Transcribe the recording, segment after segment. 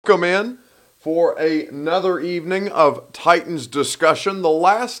Welcome in for another evening of Titans discussion. The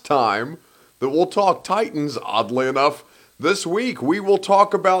last time that we'll talk Titans, oddly enough, this week we will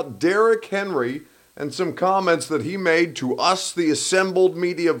talk about Derrick Henry and some comments that he made to us, the assembled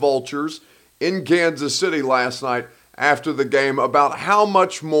media vultures, in Kansas City last night after the game about how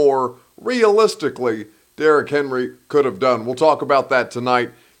much more, realistically, Derrick Henry could have done. We'll talk about that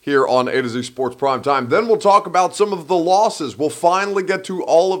tonight here on A to Z Sports Primetime. Then we'll talk about some of the losses. We'll finally get to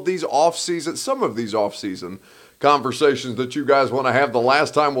all of these some of these off-season conversations that you guys want to have. The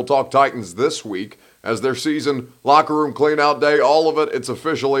last time we'll talk Titans this week as their season locker room clean-out day, all of it, it's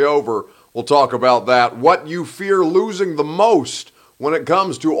officially over. We'll talk about that. What you fear losing the most when it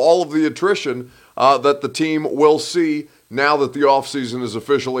comes to all of the attrition that the team will see now that the offseason is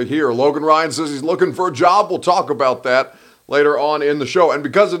officially here. Logan Ryan says he's looking for a job. We'll talk about that later on in the show. And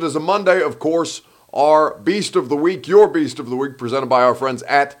because it is a Monday, of course, our Beast of the Week, your Beast of the Week, presented by our friends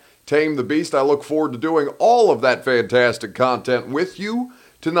at Tame the Beast. I look forward to doing all of that fantastic content with you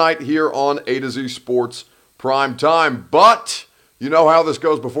tonight here on A to Z Sports Prime Time. But you know how this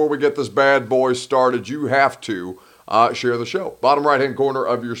goes. Before we get this bad boy started, you have to share the show. Bottom right-hand corner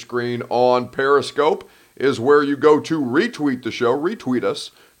of your screen on Periscope is where you go to retweet the show. Retweet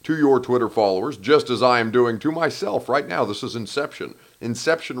us to your Twitter followers, just as I am doing to myself right now. This is Inception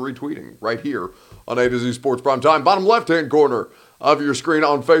retweeting right here on A to Z Sports Prime Time. Bottom left-hand corner of your screen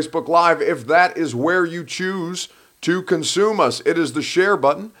on Facebook Live, if that is where you choose to consume us. It is the share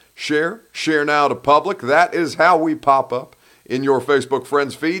button. Share now to public. That is how we pop up in your Facebook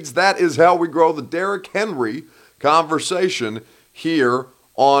friends feeds. That is how we grow the Derrick Henry conversation here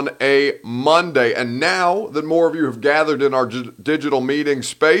on a Monday. And now that more of you have gathered in our digital meeting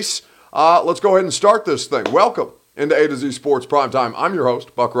space, let's go ahead and start this thing. Welcome into A to Z Sports Primetime. I'm your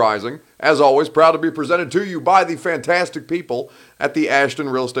host, Buck Rising. As always, proud to be presented to you by the fantastic people at the Ashton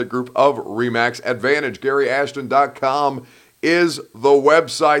Real Estate Group of RE/MAX Advantage. GaryAshton.com is the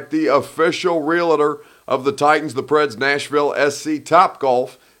website, the official realtor of the Titans, the Preds, Nashville SC,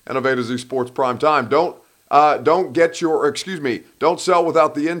 Topgolf, and of A to Z Sports Primetime. Don't sell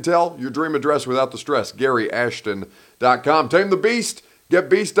without the intel, your dream address without the stress. GaryAshton.com. Tame the Beast,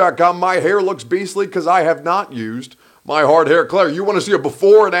 getbeast.com. My hair looks beastly because I have not used my hard hair. Claire, you want to see a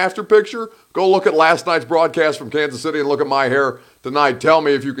before and after picture? Go look at last night's broadcast from Kansas City and look at my hair tonight. Tell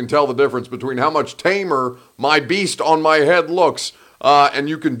me if you can tell the difference between how much tamer my beast on my head looks. And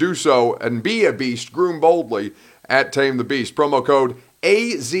you can do so and be a beast, groom boldly at Tame the Beast. Promo code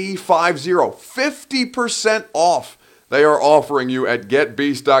AZ50, 50% off they are offering you at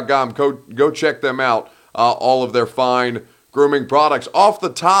getbeast.com. Go check them out, all of their fine grooming products. Off the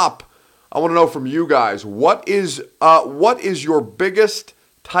top, I want to know from you guys, what is your biggest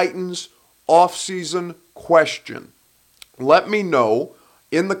Titans offseason question? Let me know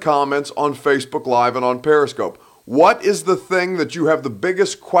in the comments on Facebook Live and on Periscope. What is the thing that you have the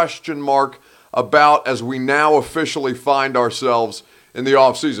biggest question mark about as we now officially find ourselves in the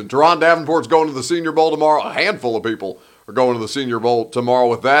offseason? Teron Davenport's going to the Senior Bowl tomorrow. A handful of people are going to the Senior Bowl tomorrow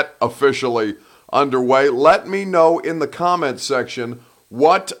with that officially underway. Let me know in the comments section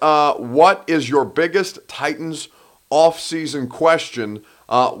what is your biggest Titans offseason question.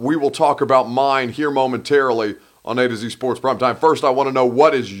 We will talk about mine here momentarily on A to Z Sports Primetime. First, I want to know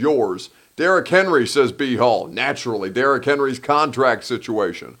what is yours. Derrick Henry, says B. Hall. Naturally, Derrick Henry's contract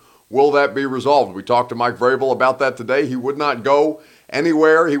situation. Will that be resolved? We talked to Mike Vrabel about that today. He would not go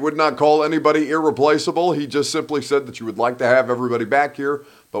anywhere. He would not call anybody irreplaceable. He just simply said that you would like to have everybody back here,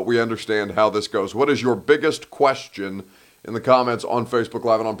 but we understand how this goes. What is your biggest question in the comments on Facebook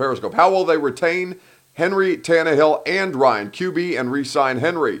Live and on Periscope? How will they retain Henry, Tannehill, and Ryan QB and re-sign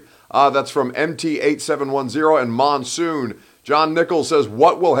Henry? That's from MT8710 and Monsoon. John Nichols says,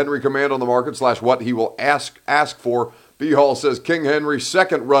 what will Henry command on the market / what he will ask for? B. Hall says, King Henry,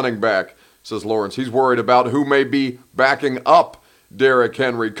 second running back, says Lawrence. He's worried about who may be backing up Derrick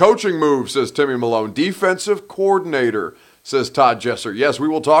Henry. Coaching move, says Timmy Malone. Defensive coordinator, says Todd Jesser. Yes, we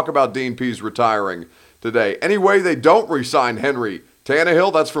will talk about Dean Pease retiring today. Anyway, they don't re-sign Henry.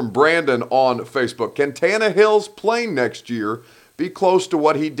 Tannehill, that's from Brandon on Facebook. Can Tannehill's playing next year be close to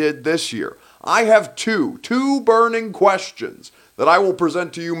what he did this year? I have two burning questions that I will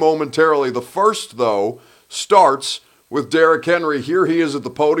present to you momentarily. The first, though, starts with Derrick Henry. Here he is at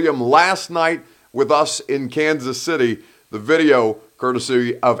the podium last night with us in Kansas City. The video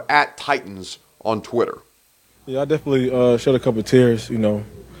courtesy of @Titans on Twitter. Yeah, I definitely shed a couple of tears,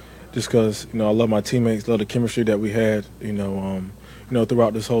 just because, I love my teammates, love the chemistry that we had,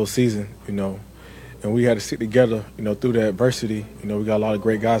 throughout this whole season, and we had to stick together, through the adversity. We got a lot of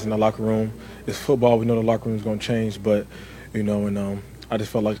great guys in the locker room. It's football. We know the locker room is going to change, but, I just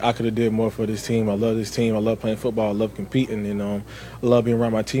felt like I could have did more for this team. I love this team. I love playing football. I love competing, and I love being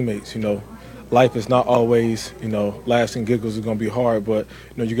around my teammates. Life is not always, laughs and giggles is going to be hard, but,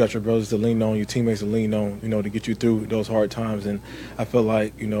 you got your brothers to lean on, your teammates to lean on, to get you through those hard times. And I feel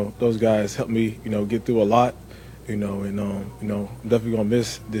like, those guys helped me, get through a lot, and, I'm definitely going to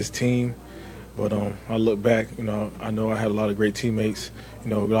miss this team. But I look back, I know I had a lot of great teammates,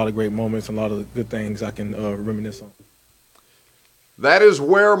 a lot of great moments, and a lot of good things I can reminisce on. That is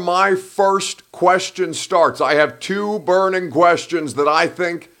where my first question starts. I have two burning questions that I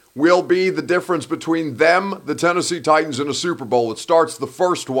think will be the difference between them, the Tennessee Titans, and a Super Bowl. It starts the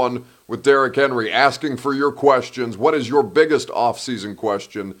first one with Derrick Henry asking for your questions. What is your biggest offseason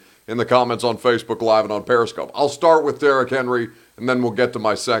question in the comments on Facebook Live and on Periscope? I'll start with Derrick Henry, and then we'll get to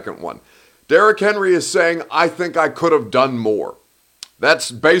my second one. Derrick Henry is saying, I think I could have done more.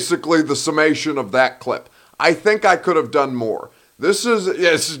 That's basically the summation of that clip. I think I could have done more. This is,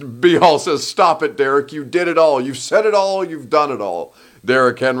 yes, B-Hall says, stop it, Derrick. You did it all. You've said it all. You've done it all.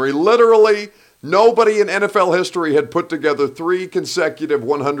 Derrick Henry, literally, nobody in NFL history had put together 3 consecutive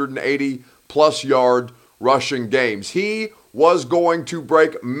 180-plus yard rushing games. He was going to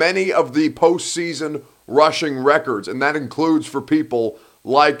break many of the postseason rushing records, and that includes for people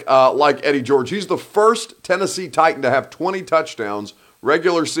like Eddie George. He's the first Tennessee Titan to have 20 touchdowns,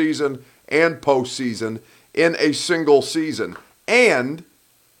 regular season and postseason, in a single season. And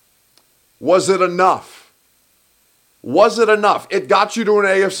was it enough? Was it enough? It got you to an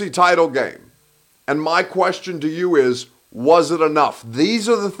AFC title game. And my question to you is, was it enough? These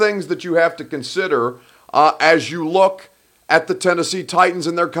are the things that you have to consider as you look at the Tennessee Titans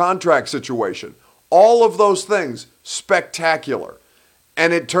and their contract situation. All of those things, spectacular.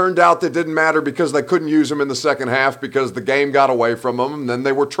 And it turned out that didn't matter because they couldn't use him in the second half because the game got away from them and then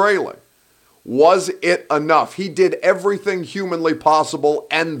they were trailing. Was it enough? He did everything humanly possible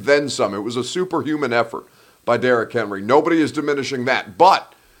and then some. It was a superhuman effort by Derrick Henry. Nobody is diminishing that.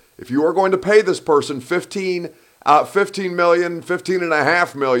 But if you are going to pay this person $15 million,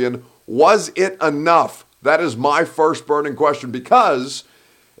 $15.5 million, was it enough? That is my first burning question, because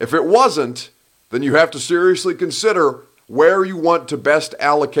if it wasn't, then you have to seriously consider where you want to best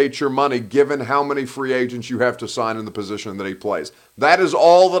allocate your money given how many free agents you have to sign in the position that he plays. That is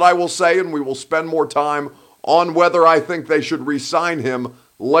all that I will say, and we will spend more time on whether I think they should re-sign him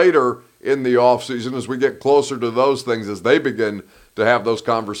later in the offseason as we get closer to those things, as they begin to have those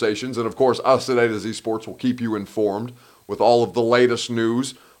conversations. And, of course, us at A to Z Sports will keep you informed with all of the latest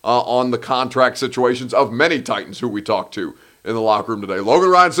news on the contract situations of many Titans who we talked to in the locker room today. Logan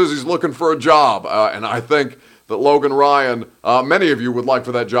Ryan says he's looking for a job, and I think that Logan Ryan, many of you would like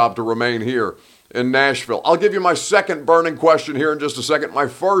for that job to remain here in Nashville. I'll give you my second burning question here in just a second. My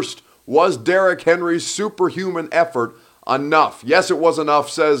first, was Derrick Henry's superhuman effort enough? Yes, it was enough,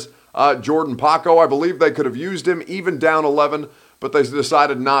 says Jordan Paco. I believe they could have used him even down 11, but they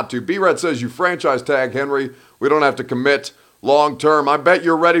decided not to. B-Red says you franchise tag Henry. We don't have to commit long term. I bet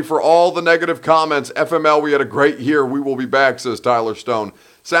you're ready for all the negative comments. FML, we had a great year. We will be back, says Tyler Stone.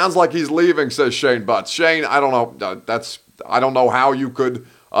 Sounds like he's leaving, says Shane Butts. Shane, I don't know. I don't know how you could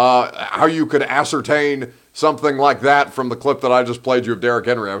ascertain something like that from the clip that I just played you of Derrick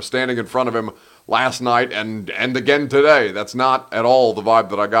Henry. I was standing in front of him last night and again today. That's not at all the vibe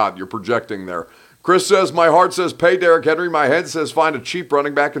that I got. You're projecting there. Chris says, my heart says pay Derrick Henry. My head says find a cheap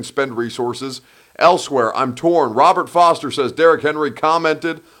running back and spend resources elsewhere. I'm torn. Robert Foster says Derrick Henry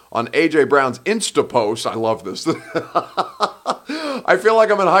commented on A.J. Brown's Insta post. I love this. I feel like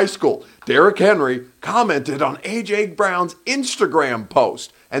I'm in high school. Derrick Henry commented on A.J. Brown's Instagram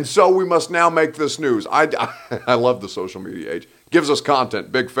post. And so we must now make this news. I love the social media age. Gives us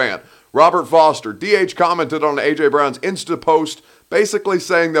content. Big fan. Robert Foster, DH commented on A.J. Brown's Insta post, basically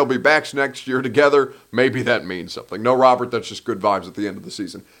saying they'll be back next year together. Maybe that means something. No, Robert, that's just good vibes at the end of the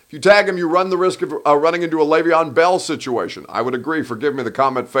season. If you tag him, you run the risk of running into a Le'Veon Bell situation. I would agree. Forgive me, the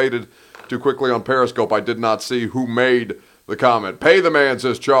comment faded too quickly on Periscope. I did not see who made the comment. Pay the man,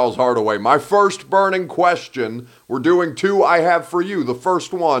 says Charles Hardaway. My first burning question, we're doing two I have for you. The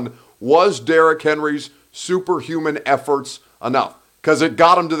first one, was Derrick Henry's superhuman efforts enough? Because it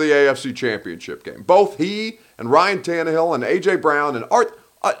got him to the AFC Championship game. Both he and Ryan Tannehill and A.J. Brown and Art,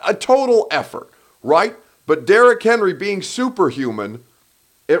 a total effort, right? But Derrick Henry being superhuman,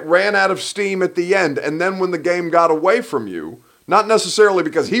 it ran out of steam at the end. And then when the game got away from you, not necessarily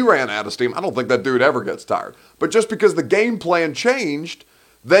because he ran out of steam, I don't think that dude ever gets tired, but just because the game plan changed,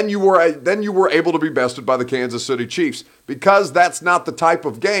 then you were able to be bested by the Kansas City Chiefs, because that's not the type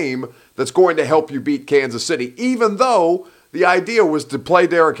of game that's going to help you beat Kansas City, even though the idea was to play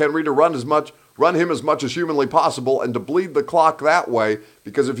Derrick Henry to run run him as much as humanly possible and to bleed the clock that way,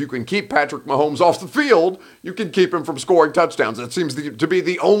 because if you can keep Patrick Mahomes off the field, you can keep him from scoring touchdowns. That seems to be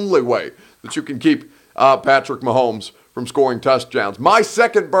the only way that you can keep Patrick Mahomes from scoring touchdowns. My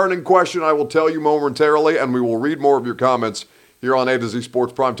second burning question I will tell you momentarily, and we will read more of your comments here on A to Z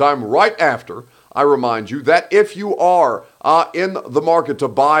Sports Primetime right after I remind you that if you are in the market to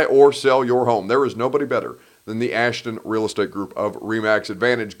buy or sell your home, there is nobody better than the Ashton Real Estate Group of RE/MAX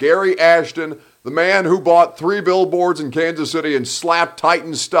Advantage. Gary Ashton, the man who bought 3 billboards in Kansas City and slapped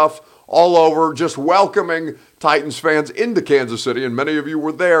Titans stuff all over, just welcoming Titans fans into Kansas City, and many of you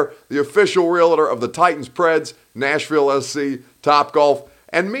were there, the official realtor of the Titans, Preds, Nashville SC, Topgolf,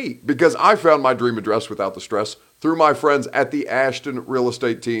 and me, because I found my dream address without the stress through my friends at the Ashton Real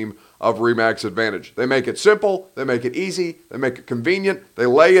Estate team of RE/MAX Advantage. They make it simple, they make it easy, they make it convenient, they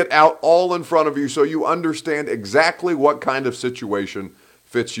lay it out all in front of you so you understand exactly what kind of situation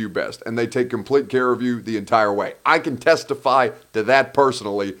fits you best, and they take complete care of you the entire way. I can testify to that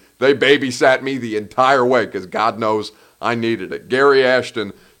personally. They babysat me the entire way because God knows I needed it.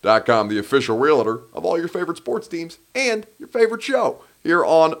 GaryAshton.com, the official realtor of all your favorite sports teams and your favorite show here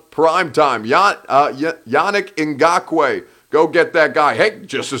on Primetime. Yannick Ngakoue, go get that guy. Hey,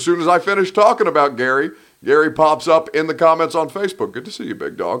 just as soon as I finish talking about Gary pops up in the comments on Facebook. Good to see you,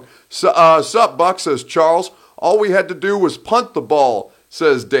 big dog. Sup, Buck, says Charles. All we had to do was punt the ball,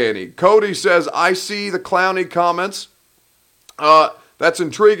 says Danny. Cody says, I see the clowny comments. That's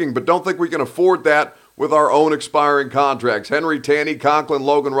intriguing, but don't think we can afford that with our own expiring contracts. Henry, Tanny, Conklin,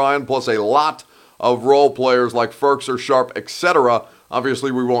 Logan Ryan, plus a lot of role players like Ferkser, Sharp, etc.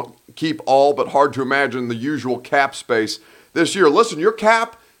 Obviously, we won't keep all, but hard to imagine the usual cap space this year. Listen, your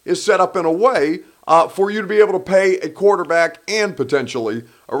cap is set up in a way for you to be able to pay a quarterback and potentially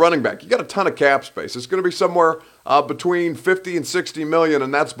a running back. You got a ton of cap space. It's going to be somewhere between 50 and 60 million,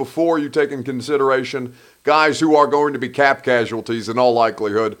 and that's before you take in consideration guys who are going to be cap casualties in all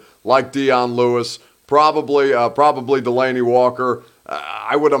likelihood, like Dion Lewis, probably Delaney Walker.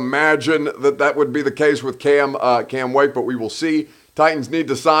 I would imagine that would be the case with Cam Wake, but we will see. Titans need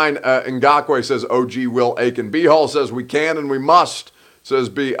to sign Ngakoue, says OG Will Aiken. B-Hall says we can and we must,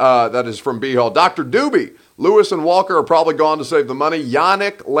 says that is from B-Hall. Dr. Doobie, Lewis and Walker are probably gone to save the money.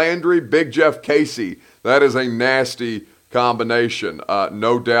 Yannick, Landry, Big Jeff Casey. That is a nasty combination,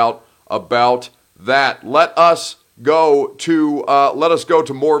 no doubt about that. Let us go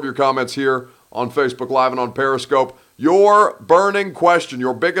to more of your comments here on Facebook Live and on Periscope. Your burning question,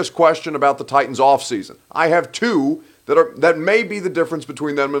 your biggest question about the Titans offseason. I have two that may be the difference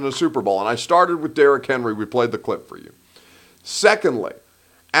between them and a Super Bowl. And I started with Derrick Henry. We played the clip for you. Secondly,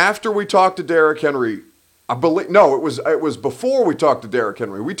 after we talked to Derrick Henry, it was before we talked to Derrick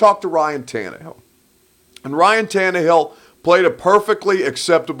Henry. We talked to Ryan Tannehill. And Ryan Tannehill played a perfectly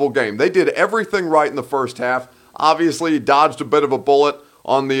acceptable game. They did everything right in the first half. Obviously, he dodged a bit of a bullet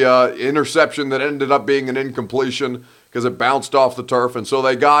on the interception that ended up being an incompletion because it bounced off the turf, and so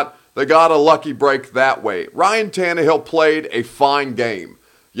they got a lucky break that way. Ryan Tannehill played a fine game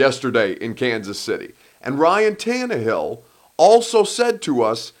yesterday in Kansas City. And Ryan Tannehill also said to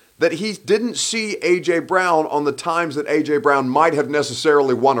us that he didn't see A.J. Brown on the times that A.J. Brown might have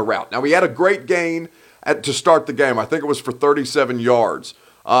necessarily won a route. Now, he had a great gain to start the game. I think it was for 37 yards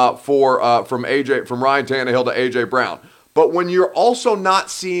from Ryan Tannehill to A.J. Brown. But when you're also not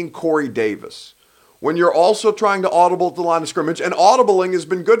seeing Corey Davis, when you're also trying to audible at the line of scrimmage, and audibling has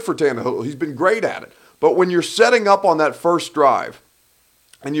been good for Tannehill. He's been great at it. But when you're setting up on that first drive,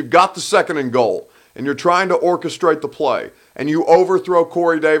 and you've got the second and goal, and you're trying to orchestrate the play, and you overthrow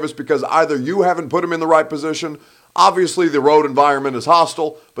Corey Davis because either you haven't put him in the right position, obviously the road environment is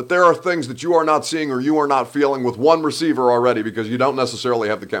hostile, but there are things that you are not seeing or you are not feeling with one receiver already because you don't necessarily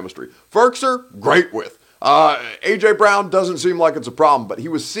have the chemistry. Ferkser, great with. A.J. Brown doesn't seem like it's a problem, but he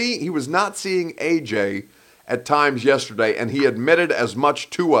was not seeing A.J. at times yesterday, and he admitted as much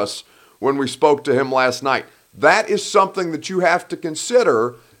to us when we spoke to him last night. That is something that you have to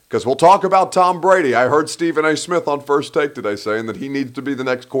consider, because we'll talk about Tom Brady. I heard Stephen A. Smith on First Take today saying that he needs to be the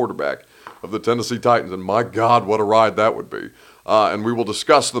next quarterback of the Tennessee Titans, and my God, what a ride that would be. And we will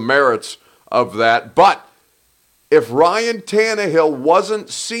discuss the merits of that. But if Ryan Tannehill wasn't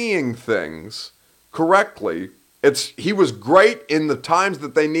seeing things correctly, he was great in the times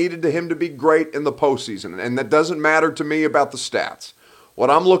that they needed him to be great in the postseason, and that doesn't matter to me about the stats. What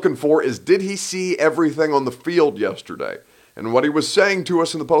I'm looking for is, did he see everything on the field yesterday? And what he was saying to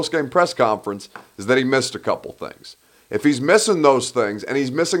us in the postgame press conference is that he missed a couple things. If he's missing those things, and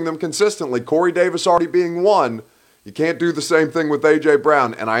he's missing them consistently, Corey Davis already being one, You can't do the same thing with A.J.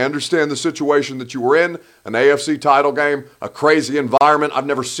 Brown, and I understand the situation that you were in, an AFC title game, a crazy environment. I've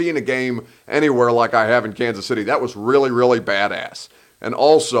never seen a game anywhere like I have in Kansas City. That was really, really badass. And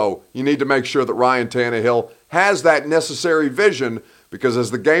also, you need to make sure that Ryan Tannehill has that necessary vision, because as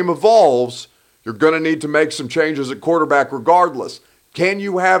the game evolves, you're going to need to make some changes at quarterback regardless. Can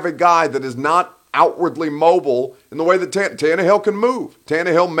you have a guy that is not outwardly mobile in the way that Tannehill can move?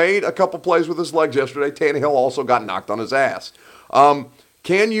 Tannehill made a couple plays with his legs yesterday. Tannehill also got knocked on his ass.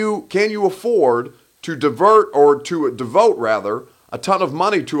 Can you afford to devote a ton of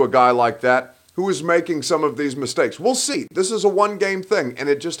money to a guy like that who is making some of these mistakes? We'll see. This is a one-game thing, and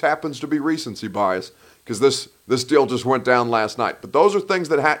it just happens to be recency bias because this deal just went down last night. But those are things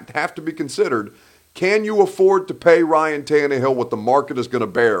that have to be considered. Can you afford to pay Ryan Tannehill what the market is going to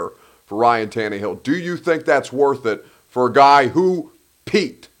bear for Ryan Tannehill? Do you think that's worth it for a guy who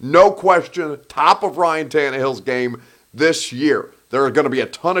peaked, no question, top of Ryan Tannehill's game this year? There are going to be a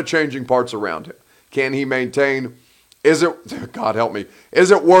ton of changing parts around him. Can he maintain? Is it, God help me,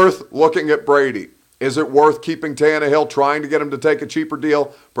 is it worth looking at Brady? Is it worth keeping Tannehill, trying to get him to take a cheaper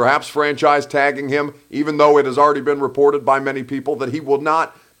deal, perhaps franchise tagging him, even though it has already been reported by many people that he will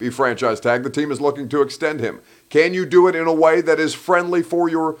not be franchise tagged? The team is looking to extend him. Can you do it in a way that is friendly for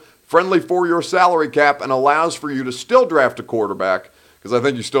your salary cap and allows for you to still draft a quarterback? Because I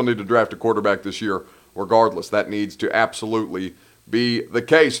think you still need to draft a quarterback this year regardless. That needs to absolutely be the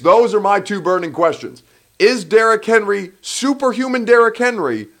case. Those are my two burning questions. Is Derrick Henry, superhuman Derrick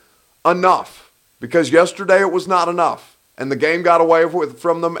Henry, enough? Because yesterday it was not enough, and the game got away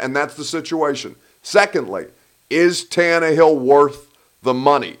from them, and that's the situation. Secondly, is Tannehill worth the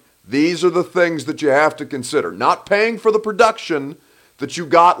money? These are the things that you have to consider. Not paying for the production that you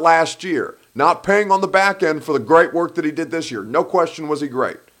got last year. Not paying on the back end for the great work that he did this year. No question was he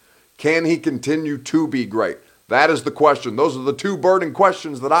great. Can he continue to be great? That is the question. Those are the two burning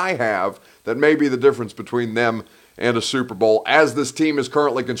questions that I have that may be the difference between them and a Super Bowl. As this team is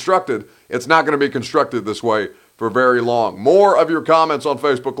currently constructed, it's not going to be constructed this way for very long. More of your comments on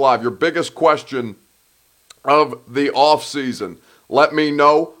Facebook Live. Your biggest question of the offseason. Let me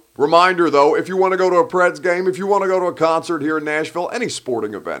know. Reminder, though, if you want to go to a Preds game, if you want to go to a concert here in Nashville, any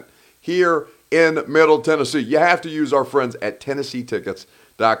sporting event here in Middle Tennessee, you have to use our friends at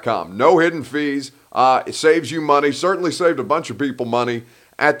TennesseeTickets.com. No hidden fees. It saves you money. Certainly saved a bunch of people money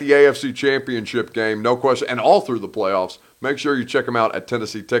at the AFC Championship game, no question, and all through the playoffs. Make sure you check them out at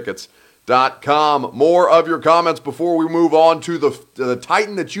TennesseeTickets.com. More of your comments before we move on to the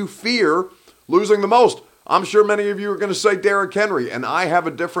Titan that you fear losing the most. I'm sure many of you are going to say Derrick Henry, and I have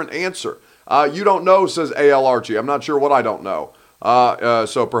a different answer. You don't know, says A.L. Archie. I'm not sure what I don't know.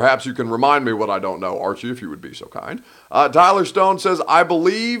 So perhaps you can remind me what I don't know, Archie, if you would be so kind. Tyler Stone says, I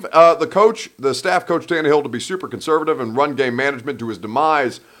believe the staff coach Tannehill to be super conservative and run game management to his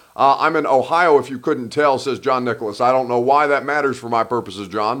demise. I'm in Ohio, if you couldn't tell, says John Nicholas. I don't know why that matters for my purposes,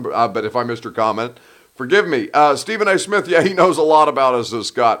 John, but if I missed your comment, forgive me. Stephen A. Smith, yeah, he knows a lot about us, says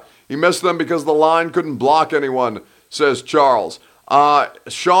Scott. He missed them because the line couldn't block anyone, says Charles.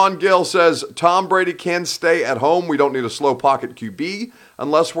 Sean Gill says, Tom Brady can stay at home. We don't need a slow pocket QB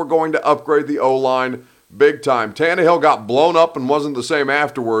unless we're going to upgrade the O-line big time. Tannehill got blown up and wasn't the same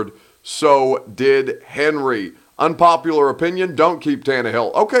afterward. So did Henry. Unpopular opinion, don't keep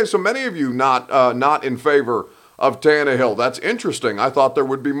Tannehill. Okay, so many of you not in favor of Tannehill. That's interesting. I thought there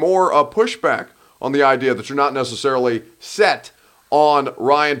would be more pushback on the idea that you're not necessarily set on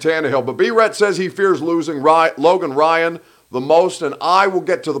Ryan Tannehill. But B-Ret says he fears losing Logan Ryan the most, and I will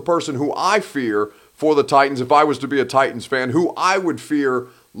get to the person who I fear for the Titans, if I was to be a Titans fan, who I would fear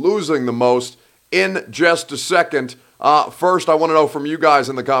losing the most in just a second. First, I want to know from you guys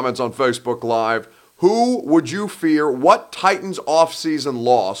in the comments on Facebook Live, who would you fear? What Titans offseason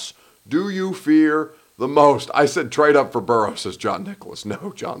loss do you fear the most? I said trade up for Burrow, says John Nicholas.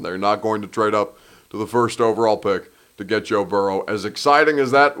 No, John, they're not going to trade up to the first overall pick to get Joe Burrow. As exciting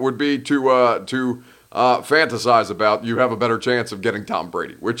as that would be to fantasize about, you have a better chance of getting Tom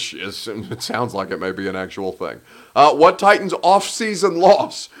Brady, which is, it sounds like it may be an actual thing. What Titans offseason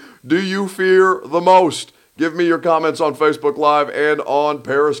loss do you fear the most? Give me your comments on Facebook Live and on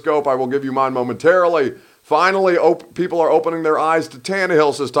Periscope. I will give you mine momentarily. Finally, people are opening their eyes to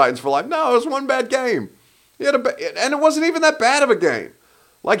Tannehill, says Titans for Life. No, it was one bad game. And it wasn't even that bad of a game.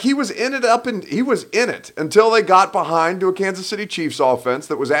 Like, he was in it until they got behind to a Kansas City Chiefs offense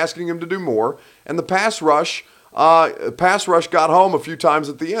that was asking him to do more, and the pass rush got home a few times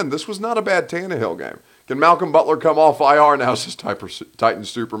at the end. This was not a bad Tannehill game. Can Malcolm Butler come off IR now, says Titan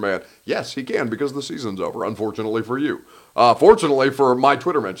Superman? Yes, he can, because the season's over, unfortunately for you. Fortunately for my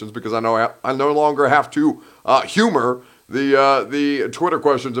Twitter mentions, because I know I no longer have to humor the Twitter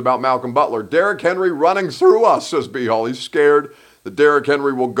questions about Malcolm Butler. Derrick Henry running through us, says B. Hall. He's scared that Derrick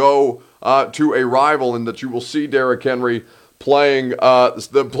Henry will go to a rival and that you will see Derrick Henry playing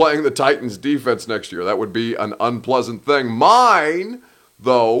the Titans defense next year. That would be an unpleasant thing. Mine,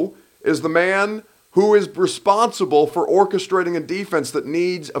 though, is the man who is responsible for orchestrating a defense that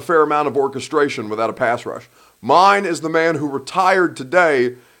needs a fair amount of orchestration without a pass rush. Mine is the man who retired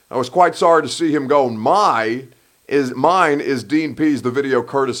today. I was quite sorry to see him go. Mine is Dean Pease, the video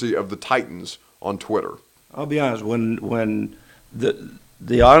courtesy of the Titans on Twitter. I'll be honest, when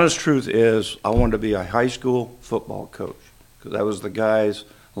the honest truth is I wanted to be a high school football coach, because that was the guys,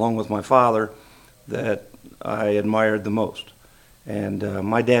 along with my father, that I admired the most. And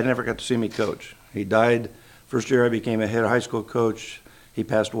my dad never got to see me coach. He died first year I became a head high school coach. He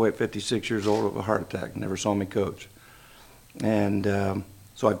passed away at 56 years old of a heart attack. Never saw me coach. And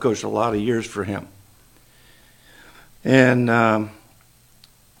so I've coached a lot of years for him. And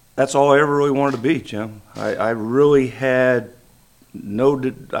that's all I ever really wanted to be, Jim. I really had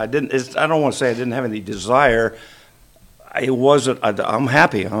I don't want to say I didn't have any desire. I'm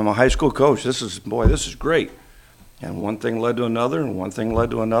happy. I'm a high school coach. This is great. And one thing led to another, and one thing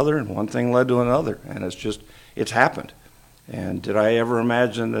led to another, and one thing led to another. And it's happened. And did I ever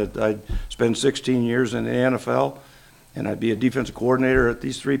imagine that I'd spend 16 years in the NFL and I'd be a defensive coordinator at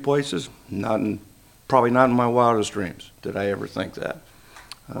these three places? Probably not in my wildest dreams did I ever think that.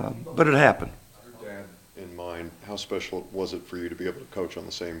 But it happened. Your dad in mind, how special was it for you to be able to coach on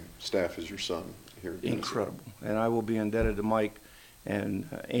the same staff as your son here in Tennessee? Incredible. And I will be indebted to Mike and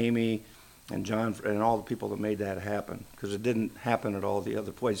Amy and John and all the people that made that happen, because it didn't happen at all the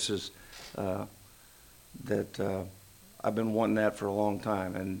other places that I've been wanting that for a long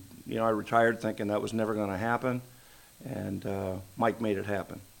time. And, I retired thinking that was never going to happen, and Mike made it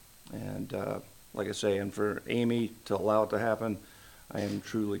happen. And like I say, and for Amy to allow it to happen, I am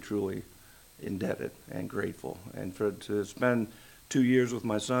truly, truly indebted and grateful. And to spend 2 years with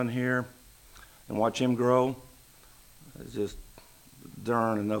my son here and watch him grow, there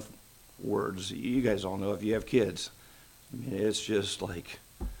aren't enough words. You guys all know if you have kids. I mean, it's just like,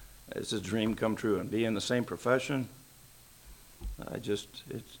 it's a dream come true. And being in the same profession, it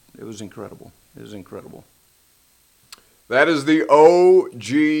was incredible. It was incredible. That is the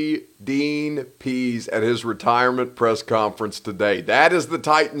OG Dean Pease at his retirement press conference today. That is the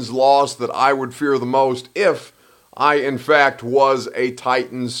Titans loss that I would fear the most if I, in fact, was a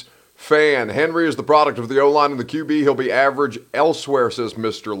Titans fan. Henry is the product of the O-line and the QB. He'll be average elsewhere, says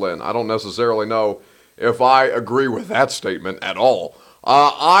Mr. Lynn. I don't necessarily know if I agree with that statement at all.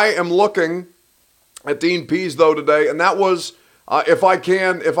 I am looking at Dean Pease, though, today, and that was, if I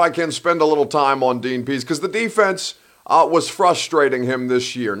can spend a little time on Dean Pease, because the defense was frustrating him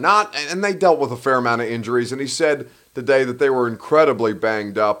this year. And they dealt with a fair amount of injuries, and he said today that they were incredibly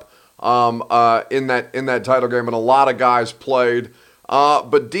banged up in that title game, and a lot of guys played.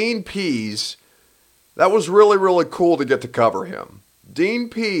 But Dean Pease, that was really, really cool to get to cover him. Dean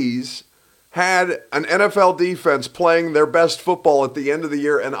Pease had an NFL defense playing their best football at the end of the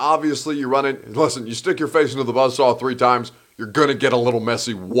year, and obviously you stick your face into the buzzsaw 3 times, you're going to get a little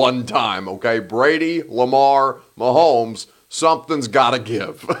messy one time, okay? Brady, Lamar, Mahomes, something's got to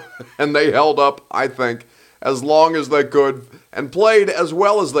give. And they held up, I think, as long as they could and played as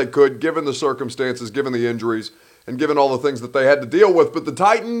well as they could given the circumstances, given the injuries, and given all the things that they had to deal with. But the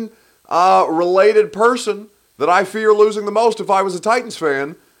Titan-related person that I fear losing the most if I was a Titans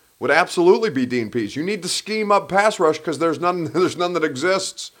fan would absolutely be Dean Pease. You need to scheme up pass rush because there's none that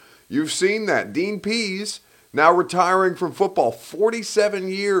exists. You've seen that. Dean Pease, now retiring from football, 47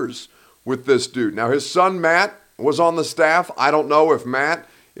 years with this dude. Now, his son, Matt, was on the staff. I don't know if Matt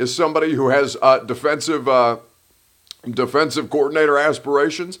is somebody who has defensive coordinator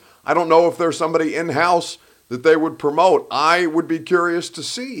aspirations. I don't know if there's somebody in-house that they would promote. I would be curious to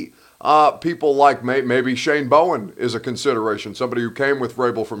see people like maybe Shane Bowen is a consideration, somebody who came with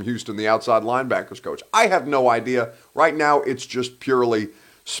Vrabel from Houston, the outside linebackers coach. I have no idea. Right now, it's just purely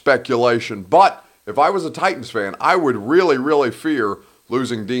speculation. But if I was a Titans fan, I would really, really fear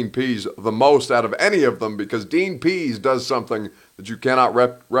losing Dean Pease the most out of any of them, because Dean Pease does something that you cannot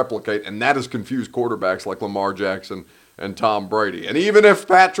replicate, and that is confuse quarterbacks like Lamar Jackson and Tom Brady. And even if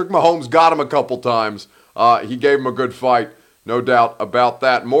Patrick Mahomes got him a couple times, he gave him a good fight, no doubt about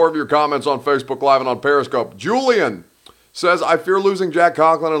that. More of your comments on Facebook Live and on Periscope. Julian says, I fear losing Jack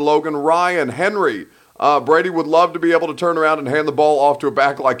Conklin and Logan Ryan. Henry, Brady would love to be able to turn around and hand the ball off to a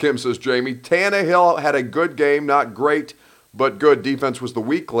back like him, says Jamie. Tannehill had a good game, not great, but good. Defense was the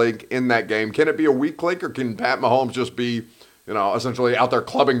weak link in that game. Can it be a weak link, or can Pat Mahomes just be, essentially out there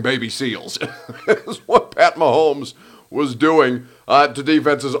clubbing baby seals? Is what Pat Mahomes was doing to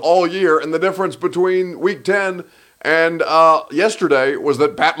defenses all year. And the difference between Week 10 and yesterday was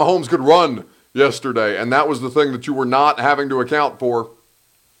that Pat Mahomes could run yesterday, and that was the thing that you were not having to account for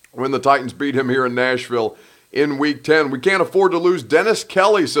when the Titans beat him here in Nashville in Week 10. We can't afford to lose Dennis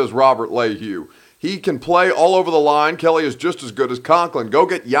Kelly, says Robert Lehue. He can play all over the line. Kelly is just as good as Conklin. Go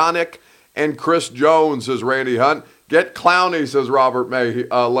get Yannick and Chris Jones, says Randy Hunt. Get Clowney, says Robert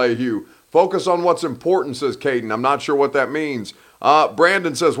Lehue. Focus on what's important, says Caden. I'm not sure what that means.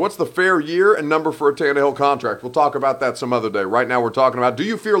 Brandon says, what's the fair year and number for a Tannehill contract? We'll talk about that some other day. Right now we're talking about, do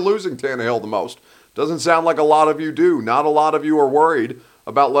you fear losing Tannehill the most? Doesn't sound like a lot of you do. Not a lot of you are worried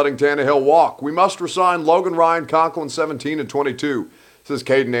about letting Tannehill walk. We must resign Logan Ryan, Conklin, 17 and 22, says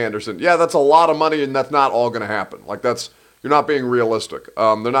Caden Anderson. Yeah, that's a lot of money, and that's not all going to happen. You're not being realistic.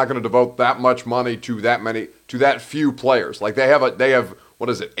 They're not going to devote that much money to that few players. They have what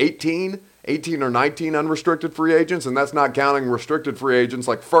is it, 18 or 19 unrestricted free agents, and that's not counting restricted free agents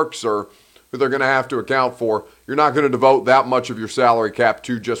like Ferkser, who they're going to have to account for. You're not going to devote that much of your salary cap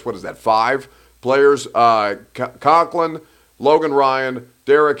to just, 5 players? Conklin, Logan Ryan,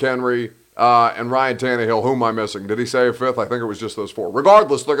 Derrick Henry, and Ryan Tannehill. Who am I missing? Did he say a fifth? I think it was just those 4.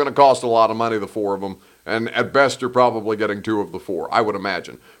 Regardless, they're going to cost a lot of money, the 4 of them, and at best you're probably getting 2 of the 4, I would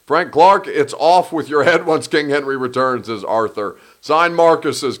imagine. Frank Clark, it's off with your head once King Henry returns, says Arthur. Sign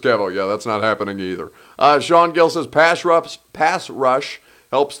Marcus, says Kevo. Yeah, that's not happening either. Sean Gill says pass rush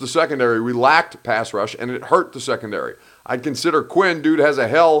helps the secondary. We lacked pass rush, and it hurt the secondary. I'd consider Quinn. Dude has a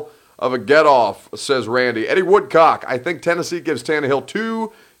hell of a get-off, says Randy. Eddie Woodcock, I think Tennessee gives Tannehill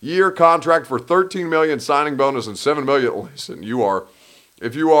 2-year contract for $13 million signing bonus and $7 million. Listen,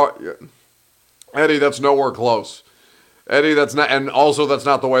 Eddie, that's nowhere close. Eddie, that's not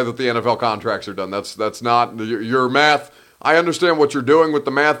the way that the NFL contracts are done. That's not your math. I understand what you're doing with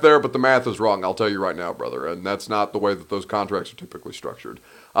the math there, but the math is wrong. I'll tell you right now, brother, and that's not the way that those contracts are typically structured.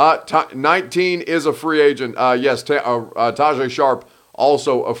 19 is a free agent. Yes, Tajay Sharp,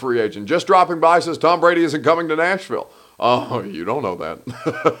 also a free agent. Just dropping by, says Tom Brady isn't coming to Nashville. Oh, you don't know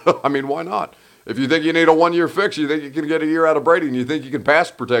that. I mean, why not? If you think you need a 1-year fix, you think you can get a year out of Brady, and you think you can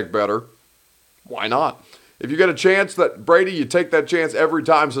pass protect better, why not? If you get a chance that Brady, you take that chance every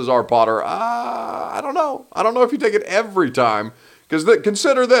time, says R. Potter. I don't know. I don't know if you take it every time. Because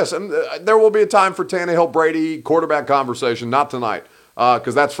consider this, and there will be a time for Tannehill-Brady quarterback conversation, not tonight,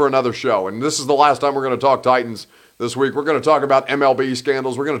 because that's for another show. And this is the last time we're going to talk Titans this week. We're going to talk about MLB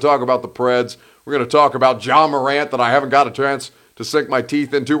scandals. We're going to talk about the Preds. We're going to talk about John Morant that I haven't got a chance to sink my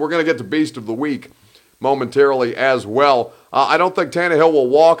teeth into. We're going to get to Beast of the Week momentarily as well. I don't think Tannehill will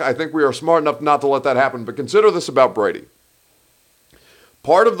walk. I think we are smart enough not to let that happen. But consider this about Brady.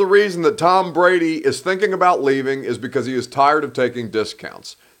 Part of the reason that Tom Brady is thinking about leaving is because he is tired of taking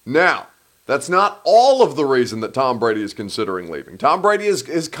discounts. Now, that's not all of the reason that Tom Brady is considering leaving. Tom Brady,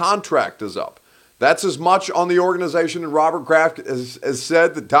 his contract is up. That's as much on the organization, and Robert Kraft has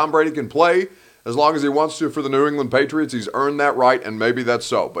said that Tom Brady can play as long as he wants to for the New England Patriots. He's earned that right, and maybe that's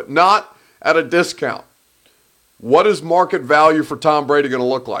so, but not at a discount. What is market value for Tom Brady going to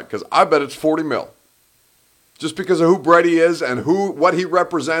look like? Because I bet it's $40 million. Just because of who Brady is and what he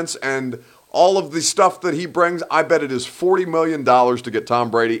represents and all of the stuff that he brings, I bet it is $40 million to get Tom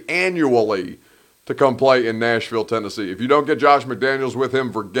Brady annually to come play in Nashville, Tennessee. If you don't get Josh McDaniels with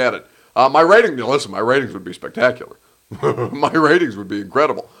him, forget it. My ratings would be spectacular. My ratings would be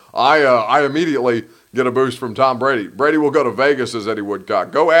incredible. I immediately get a boost from Tom Brady. Brady will go to Vegas, says Eddie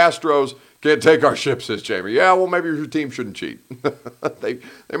Woodcock. Go Astros. Can't take our ship, says Jamie. Yeah, well, maybe your team shouldn't cheat. They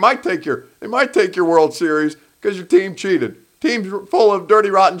might take your World Series because your team cheated. Teams full of dirty,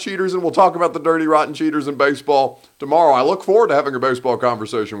 rotten cheaters, and we'll talk about the dirty, rotten cheaters in baseball tomorrow. I look forward to having a baseball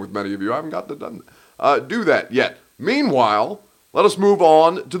conversation with many of you. I haven't got to do that yet. Meanwhile, let us move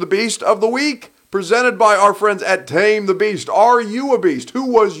on to the Beast of the Week, presented by our friends at Tame the Beast. Are you a beast? Who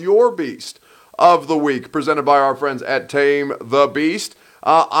was your Beast of the Week? Presented by our friends at Tame the Beast.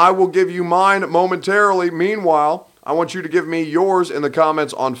 I will give you mine momentarily. Meanwhile, I want you to give me yours in the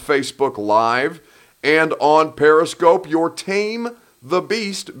comments on Facebook Live and on Periscope. Your Tame the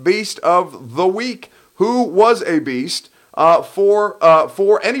Beast, Beast of the Week. Who was a beast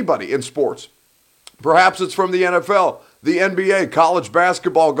for anybody in sports? Perhaps it's from the NFL, the NBA, college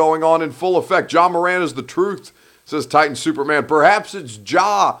basketball going on in full effect. John Morant is the truth, says Titan Superman. Perhaps it's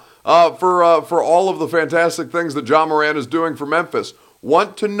Ja for all of the fantastic things that John Morant is doing for Memphis.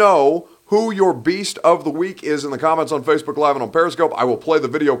 Want to know who your Beast of the Week is in the comments on Facebook Live and on Periscope. I will play the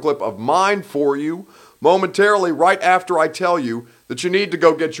video clip of mine for you momentarily right after I tell you that you need to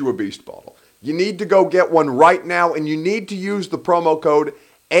go get you a Beast bottle. You need to go get one right now, and you need to use the promo code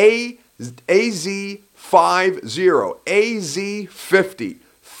AZ50, AZ50.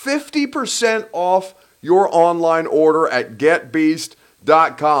 50% off your online order at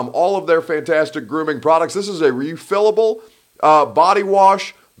getbeast.com. All of their fantastic grooming products. This is a refillable body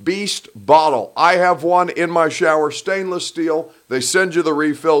wash Beast bottle. I have one in my shower, stainless steel. They send you the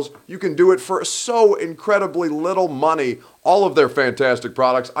refills. You can do it for so incredibly little money. All of their fantastic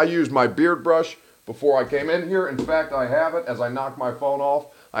products. I used my beard brush before I came in here. In fact, I have it as I knock my phone off.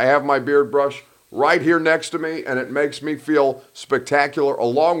 I have my beard brush right here next to me, and it makes me feel spectacular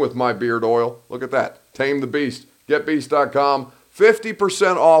along with my beard oil. Look at that. Tame the Beast. GetBeast.com.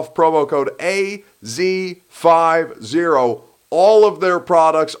 50% off, promo code AZ50. All of their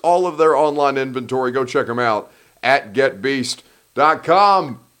products, all of their online inventory. Go check them out at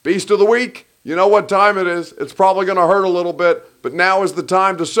GetBeast.com. Beast of the Week. You know what time it is. It's probably going to hurt a little bit, but now is the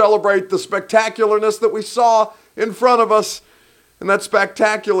time to celebrate the spectacularness that we saw in front of us. And that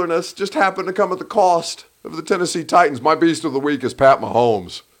spectacularness just happened to come at the cost of the Tennessee Titans. My Beast of the Week is Pat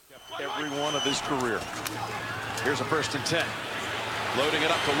Mahomes. Every one of his career. Here's a 1st and 10. Loading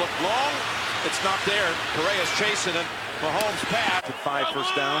it up to look long. It's not there. Correa's chasing it. Mahomes pass. 5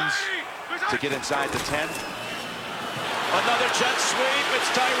 first downs to get inside the 10. Another jet sweep. It's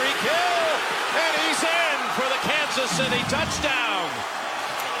Tyreek Hill. And he's in for the Kansas City touchdown.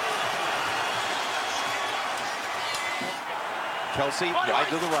 Kelsey wide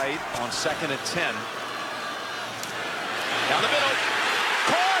to the right on 2nd and 10. Down the middle.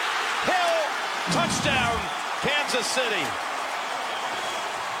 Caught. Hill. Touchdown. Kansas City.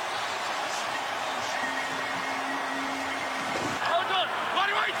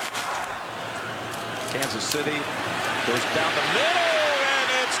 Kansas City goes down the middle, and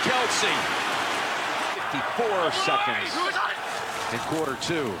it's Kelsey. 54 seconds in quarter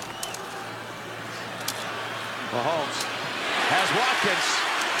 2. Mahomes has Watkins.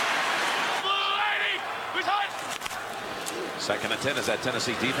 2nd and 10 as that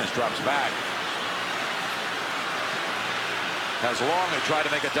Tennessee defense drops back. Has Long to try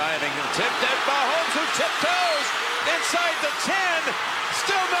to make a diving and tip. And Mahomes who tiptoes inside the 10.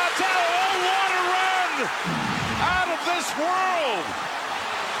 Still not down. Oh, what a run! Out of this world!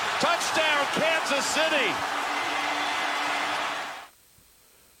 Touchdown, Kansas City!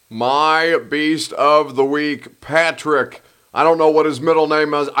 My Beast of the Week, Patrick. I don't know what his middle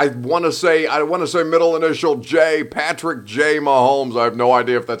name is. I want to say middle initial J. Patrick J. Mahomes. I have no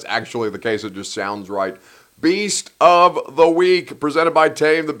idea if that's actually the case. It just sounds right. Beast of the Week, presented by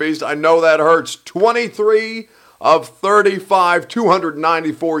Tame the Beast. I know that hurts. 23 of 35,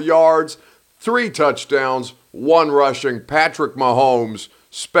 294 yards, 3 touchdowns, 1 rushing. Patrick Mahomes,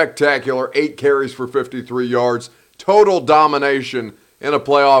 spectacular. 8 carries for 53 yards. Total domination in a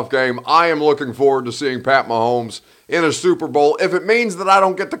playoff game. I am looking forward to seeing Pat Mahomes in a Super Bowl. If it means that I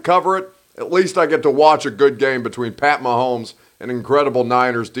don't get to cover it, at least I get to watch a good game between Pat Mahomes and incredible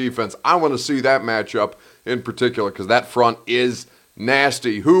Niners defense. I want to see that matchup in particular because that front is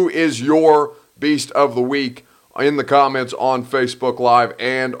nasty. Who is your Beast of the Week? In the comments on Facebook Live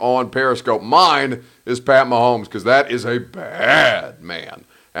and on Periscope. Mine is Pat Mahomes because that is a bad man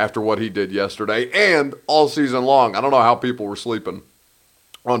after what he did yesterday and all season long. I don't know how people were sleeping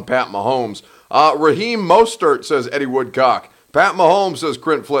on Pat Mahomes. Raheem Mostert, says Eddie Woodcock. Pat Mahomes, says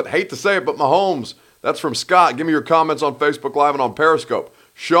Crent Flitt. Hate to say it, but Mahomes. That's from Scott. Give me your comments on Facebook Live and on Periscope.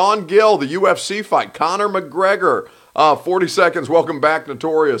 Sean Gill, the UFC fight. Conor McGregor, 40 seconds. Welcome back,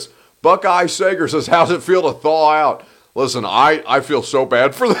 Notorious. Buckeye Sager says, how's it feel to thaw out? Listen, I feel so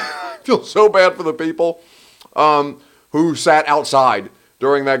bad for the people who sat outside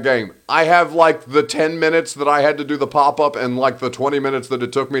during that game. I have like the 10 minutes that I had to do the pop-up and like the 20 minutes that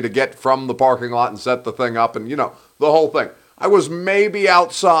it took me to get from the parking lot and set the thing up and, you know, the whole thing. I was maybe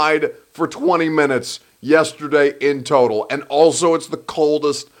outside for 20 minutes yesterday in total. And also it's the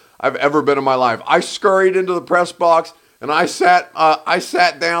coldest I've ever been in my life. I scurried into the press box and I sat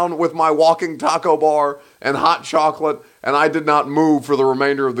down with my walking taco bar and hot chocolate, and I did not move for the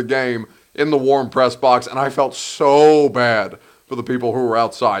remainder of the game in the warm press box, and I felt so bad for the people who were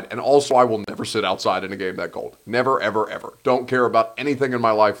outside. And also, I will never sit outside in a game that cold. Never, ever, ever. Don't care about anything in my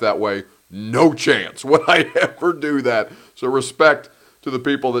life that way. No chance would I ever do that. So respect to the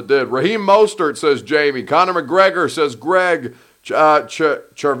people that did. Raheem Mostert, says Jamie. Conor McGregor, says Greg.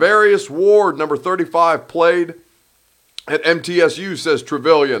 Charvarius Ward, number 35, played at MTSU, says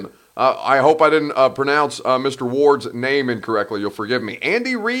Trevelyan. I hope I didn't pronounce Mr. Ward's name incorrectly. You'll forgive me.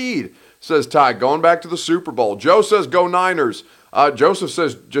 Andy Reid says tie, going back to the Super Bowl. Joe says go Niners. Joseph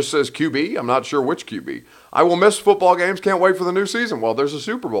just says QB. I'm not sure which QB. I will miss football games. Can't wait for the new season. Well, there's a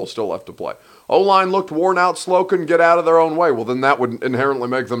Super Bowl still left to play. O-line looked worn out, slow, couldn't get out of their own way. Well, then that would inherently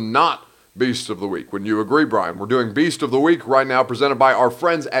make them not Beast of the Week. Wouldn't you agree, Brian? We're doing Beast of the Week right now, presented by our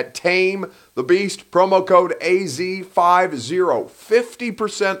friends at Tame the Beast. Promo code AZ50.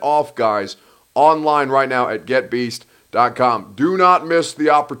 50% off, guys, online right now at getbeast.com. Do not miss the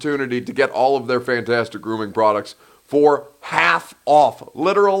opportunity to get all of their fantastic grooming products for half off,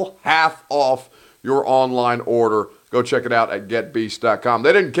 literal half off your online order. Go check it out at getbeast.com.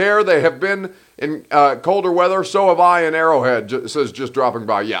 They didn't care. They have been in colder weather. So have I in Arrowhead. It says just dropping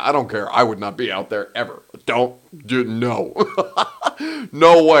by. Yeah, I don't care. I would not be out there ever. No.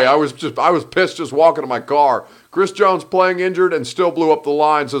 No way. I was pissed just walking to my car. Chris Jones playing injured and still blew up the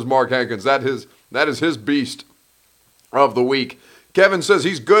line, says Mark Hankins. That is his beast of the week. Kevin says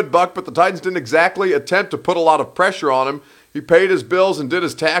he's good, Buck, but the Titans didn't exactly attempt to put a lot of pressure on him. He paid his bills and did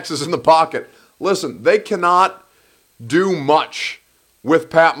his taxes in the pocket. Listen, they cannot do much with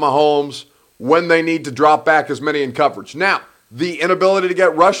Pat Mahomes when they need to drop back as many in coverage. Now, the inability to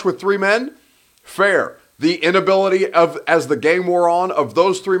get rushed with three men, fair. The inability of, as the game wore on, of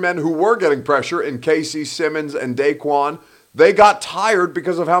those three men who were getting pressure in Casey, Simmons, and Daquan, they got tired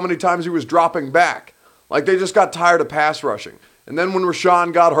because of how many times he was dropping back. Like, they just got tired of pass rushing. And then when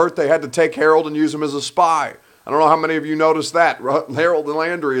Rashawn got hurt, they had to take Harold and use him as a spy. I don't know how many of you noticed that. Harold and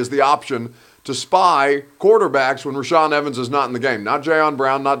Landry is the option to spy quarterbacks when Rashaan Evans is not in the game. Not Jayon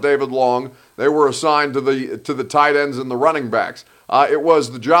Brown, not David Long. They were assigned to the tight ends and the running backs. It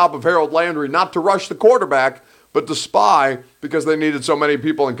was the job of Harold Landry not to rush the quarterback, but to spy because they needed so many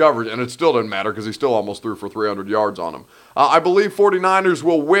people in coverage. And it still didn't matter because he still almost threw for 300 yards on them. I believe 49ers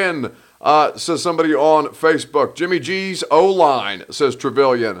will win, says somebody on Facebook. Jimmy G's O-line, says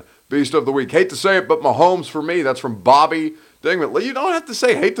Trevelyan. Beast of the week. Hate to say it, but Mahomes for me. That's from Bobby Dingman. You don't have to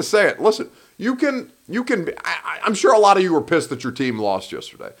say hate to say it. Listen, you can. I'm sure a lot of you were pissed that your team lost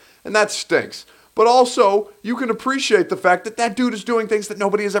yesterday, and that stinks. But also, you can appreciate the fact that that dude is doing things that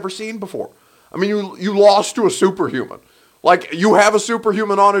nobody has ever seen before. I mean, you lost to a superhuman. Like, you have a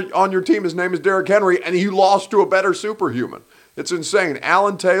superhuman on your team. His name is Derrick Henry, and he lost to a better superhuman. It's insane.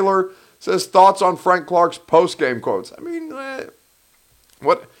 Alan Taylor says thoughts on Frank Clark's post-game quotes. I mean,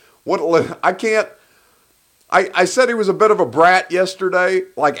 what I can't. I said he was a bit of a brat yesterday,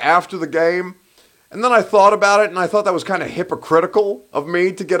 like after the game, and then I thought about it, and I thought that was kind of hypocritical of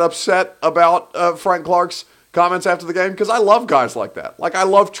me to get upset about Frank Clark's comments after the game, because I love guys like that. Like, I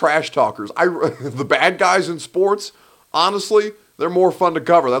love trash talkers. The bad guys in sports, honestly, they're more fun to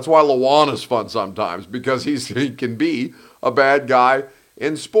cover. That's why Lawana's fun sometimes, because he can be a bad guy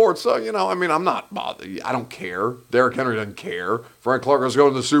in sports. So, I'm not bothered. I don't care. Derrick Henry doesn't care. Frank Clark is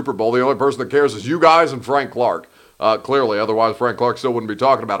going to the Super Bowl. The only person that cares is you guys and Frank Clark. Clearly, otherwise Frank Clark still wouldn't be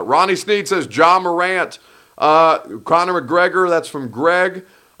talking about it. Ronnie Sneed says John Morant. Conor McGregor, that's from Greg.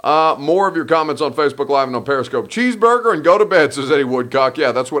 More of your comments on Facebook Live and on Periscope. Cheeseburger and go to bed, says Eddie Woodcock.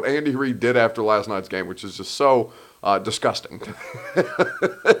 Yeah, that's what Andy Reid did after last night's game, which is just so disgusting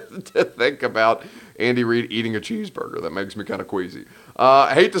to think about Andy Reid eating a cheeseburger. That makes me kind of queasy.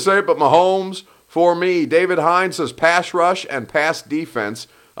 I hate to say it, but Mahomes for me. David Hines says pass rush and pass defense.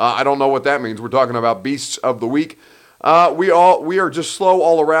 I don't know what that means. We're talking about beasts of the week. We are just slow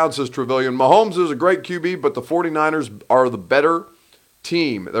all around, says Trevelyan. Mahomes is a great QB, but the 49ers are the better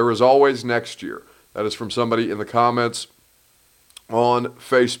team. There is always next year. That is from somebody in the comments on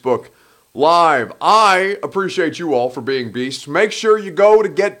Facebook Live. I appreciate you all for being beasts. Make sure you go to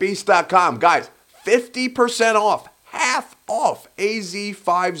getbeast.com. Guys, 50% off, half off,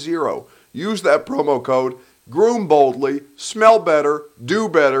 AZ50. Use that promo code. Groom boldly, smell better, do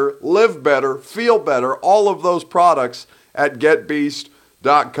better, live better, feel better, all of those products at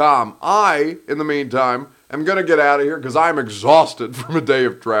getbeast.com. I, in the meantime, am going to get out of here because I'm exhausted from a day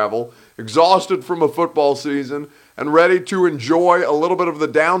of travel, exhausted from a football season, and ready to enjoy a little bit of the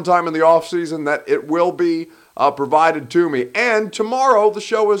downtime in the offseason that it will be provided to me. And tomorrow, the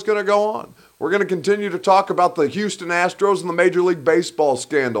show is going to go on. We're going to continue to talk about the Houston Astros and the Major League Baseball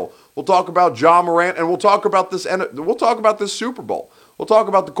scandal. We'll talk about John Morant, and we'll talk about this Super Bowl. We'll talk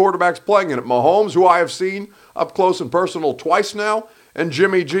about the quarterbacks playing in it. Mahomes, who I have seen up close and personal twice now, and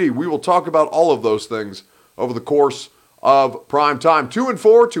Jimmy G. We will talk about all of those things over the course of prime time.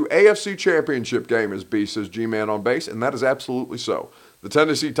 2-4 to AFC Championship game, as B says G-Man on base, and that is absolutely so. The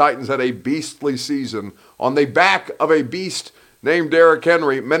Tennessee Titans had a beastly season on the back of a beast named Derrick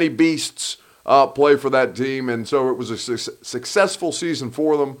Henry. Many beasts play for that team, and so it was a successful season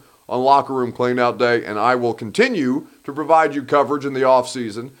for them on Locker Room Cleanout Day, and I will continue to provide you coverage in the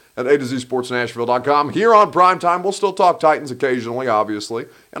offseason at A2ZSportsNashville.com. Here on Primetime, we'll still talk Titans occasionally, obviously,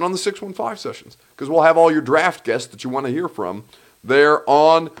 and on the 615 sessions, because we'll have all your draft guests that you want to hear from there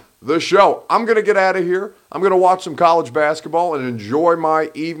on the show. I'm going to get out of here. I'm going to watch some college basketball and enjoy my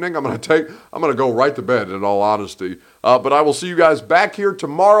evening. I'm going to go right to bed, in all honesty. But I will see you guys back here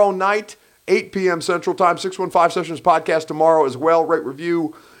tomorrow night, 8 p.m. Central Time, 615 Sessions podcast tomorrow as well. Rate,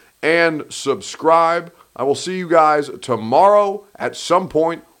 review, and subscribe. I will see you guys tomorrow at some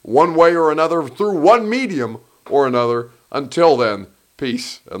point, one way or another, through one medium or another. Until then,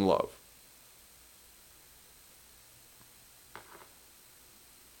 peace and love.